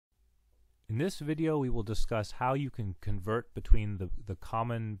In this video, we will discuss how you can convert between the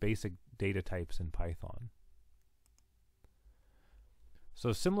common basic data types in Python.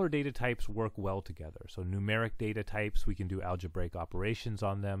 So similar data types work well together. So numeric data types, we can do algebraic operations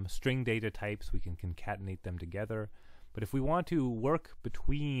on them. String data types, we can concatenate them together. But if we want to work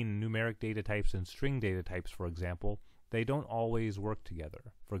between numeric data types and string data types, for example, they don't always work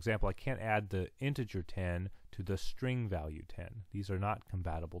together. For example, I can't add the integer 10 to the string value 10. These are not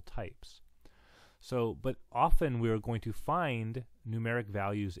compatible types. So, but often we are going to find numeric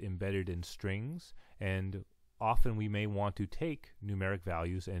values embedded in strings, and often we may want to take numeric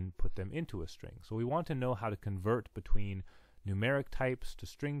values and put them into a string. So we want to know how to convert between numeric types to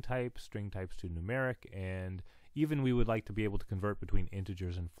string types to numeric, and even we would like to be able to convert between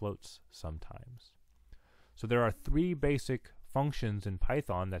integers and floats sometimes. So there are three basic functions in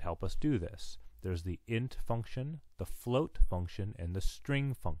Python that help us do this. There's the int function, the float function, and the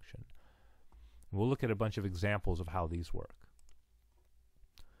string function. We'll look at a bunch of examples of how these work.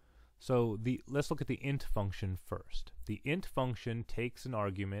 So let's look at the int function first. The int function takes an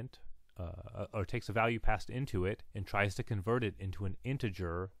argument, or takes a value passed into it and tries to convert it into an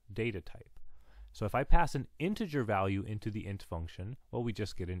integer data type. So if I pass an integer value into the int function, well, we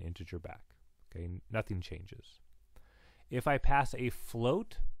just get an integer back. Okay, nothing changes. If I pass a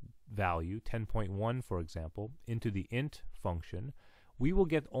float value, 10.1 for example, into the int function, we will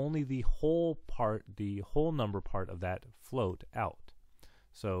get only the whole number part of that float out.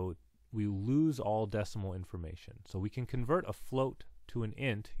 So we lose all decimal information. So we can convert a float to an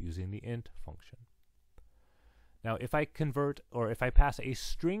int using the int function. Now if I pass a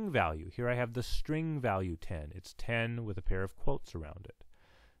string value, here I have the string value 10. It's 10 with a pair of quotes around it.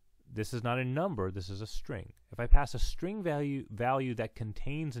 This is not a number, this is a string. If I pass a string value that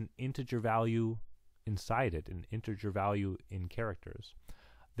contains an integer value inside it, an integer value in characters,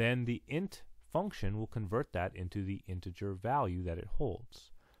 then the int function will convert that into the integer value that it holds.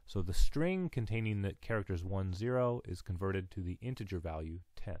 So the string containing the characters 1, 0 is converted to the integer value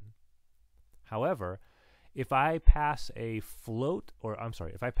 10. However, if I pass a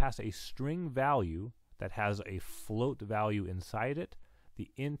string value that has a float value inside it,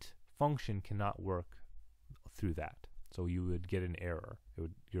 the int function cannot work through that. So you would get an error.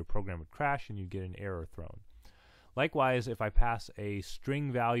 Your program would crash and you'd get an error thrown. Likewise, if I pass a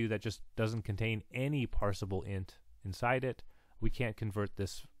string value that just doesn't contain any parsable int inside it, we can't convert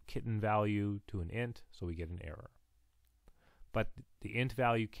this kitten value to an int, so we get an error. But the int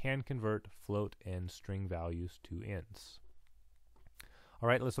value can convert float and string values to ints. All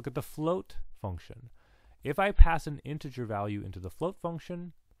right, let's look at the float function. If I pass an integer value into the float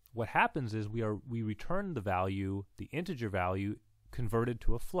function, what happens is we return the integer value converted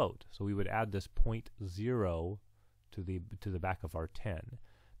to a float. So we would add this 0.0 to the back of our 10.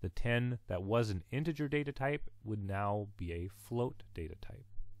 The 10 that was an integer data type would now be a float data type.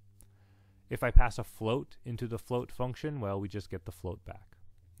 If I pass a float into the float function, well, we just get the float back.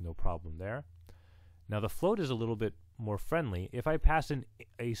 No problem there. Now the float is a little bit more friendly. If I pass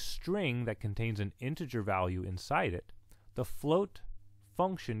a string that contains an integer value inside it, the float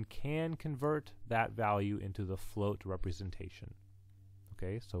function can convert that value into the float representation.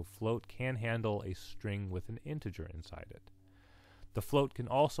 Okay, so float can handle a string with an integer inside it. The float can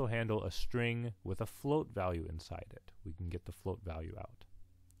also handle a string with a float value inside it. We can get the float value out.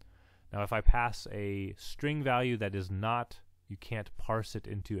 Now if I pass a string value that is not, you can't parse it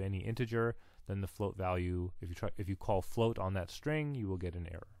into any integer, then the float value, if you call float on that string, you will get an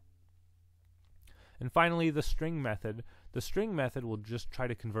error. And finally, the string method. The string method will just try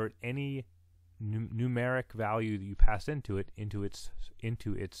to convert any numeric value that you pass into it into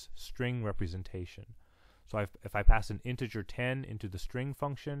its string representation. So if I pass an integer 10 into the string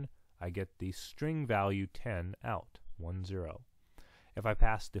function, I get the string value 10 out, 1, 0. If I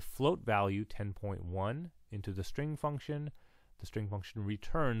pass the float value 10.1 into the string function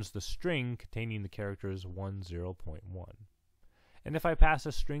returns the string containing the characters 1, 0.1. And if I pass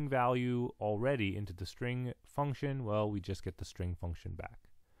a string value already into the string function, well, we just get the string function back.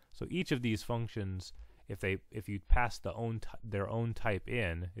 So each of these functions, if you pass their own type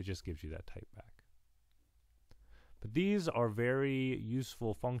in, it just gives you that type back. But these are very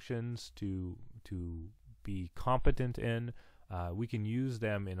useful functions to be competent in. We can use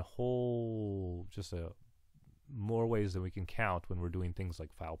them in more ways than we can count when we're doing things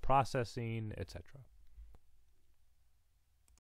like file processing, etc.